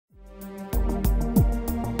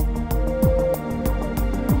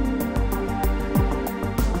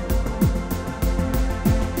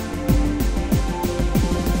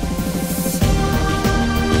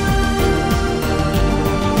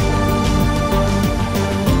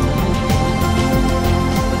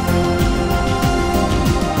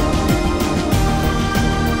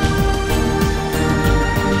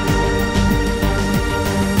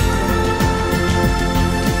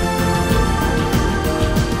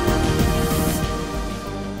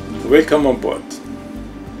Welcome on board.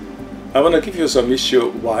 I want to give you some issue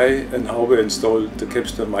why and how we installed the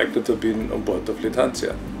capstone microturbine on board of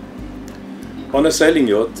Lethantia. On a sailing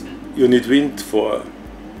yacht you need wind for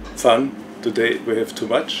fun, today we have too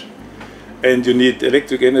much, and you need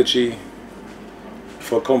electric energy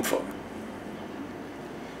for comfort.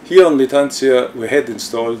 Here on Lethantia we had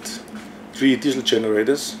installed 3 diesel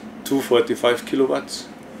generators, 2 45 kilowatts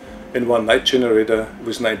and 1 night generator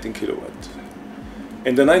with 19 kilowatts.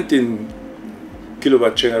 And the 19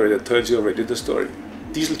 kilowatt generator tells you already the story.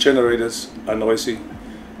 Diesel generators are noisy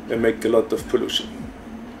and make a lot of pollution.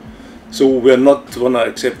 So we are not going to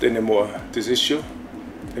accept anymore this issue,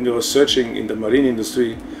 and we were searching in the marine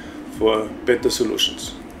industry for better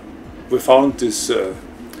solutions. We found this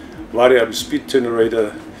variable speed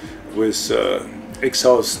generator with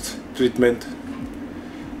exhaust treatment,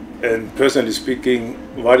 and personally speaking,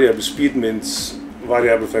 variable speed means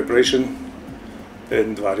variable vibration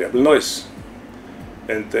and variable noise,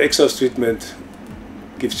 and the exhaust treatment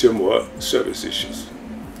gives you more service issues.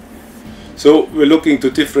 So we're looking to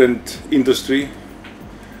different industry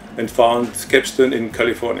and found capstone in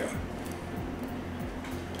California.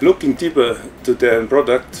 Looking deeper to their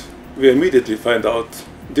product, we immediately find out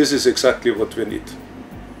this is exactly what we need.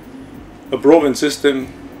 A proven system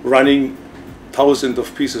running thousands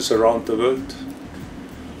of pieces around the world.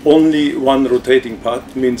 Only one rotating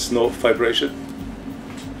part means no vibration.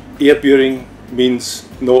 Air bearing means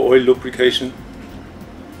no oil lubrication,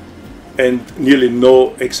 and nearly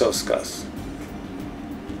no exhaust gas.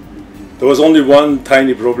 There was only one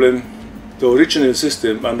tiny problem: the original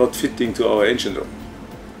system are not fitting to our engine room.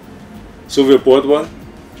 So we bought one,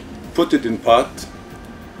 put it in part,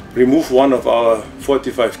 remove one of our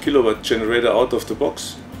 45 kilowatt generator out of the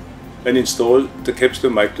box, and install the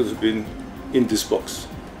capstone microturbine in this box.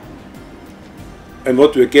 And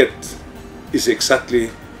what we get is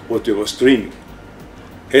exactly what we was dreaming.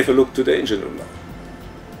 Have a look to the engine room now.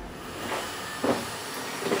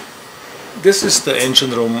 This is the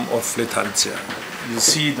engine room of Lethantia. You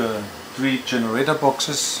see the 3 generator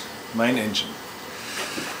boxes, main engine.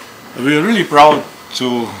 We are really proud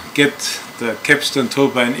to get the capstone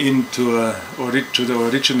turbine into the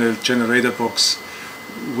original generator box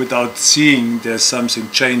without seeing there's something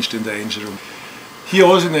changed in the engine room. Here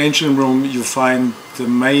also in the engine room you find the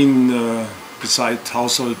main beside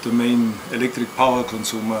household, the main electric power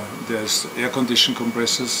consumer. There's air condition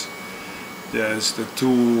compressors, there's the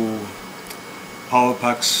 2 power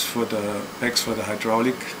packs for the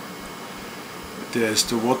hydraulic, there's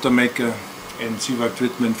the water maker and CY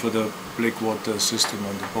treatment for the black water system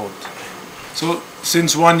on the boat. So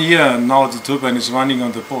since 1 year now the turbine is running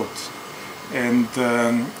on the boat, and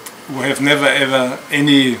we have never ever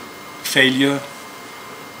any failure.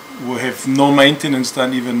 We have no maintenance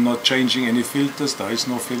done, even not changing any filters. There is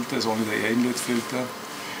no filters, only the air inlet filter.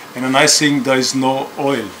 And a nice thing, there is no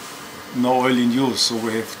oil in use. So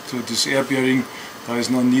we have to this air bearing, there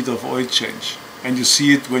is no need of oil change. And you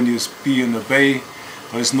see it when you be in the bay,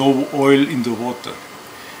 there is no oil in the water.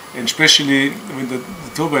 And especially when the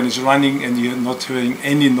turbine is running and you're not hearing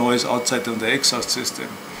any noise outside on the exhaust system.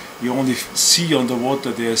 You only see on the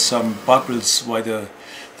water there are some bubbles while the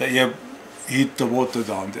air heat the water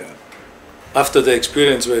down there. After the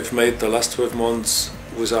experience we've made the last 12 months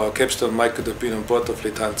with our capstone microturbine on board of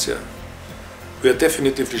Lethantia, we are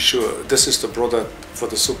definitively sure this is the product for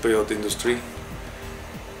the super yacht industry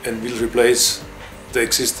and will replace the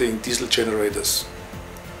existing diesel generators.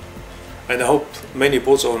 And I hope many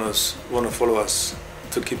boat owners want to follow us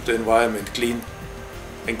to keep the environment clean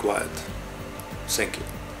and quiet. Thank you.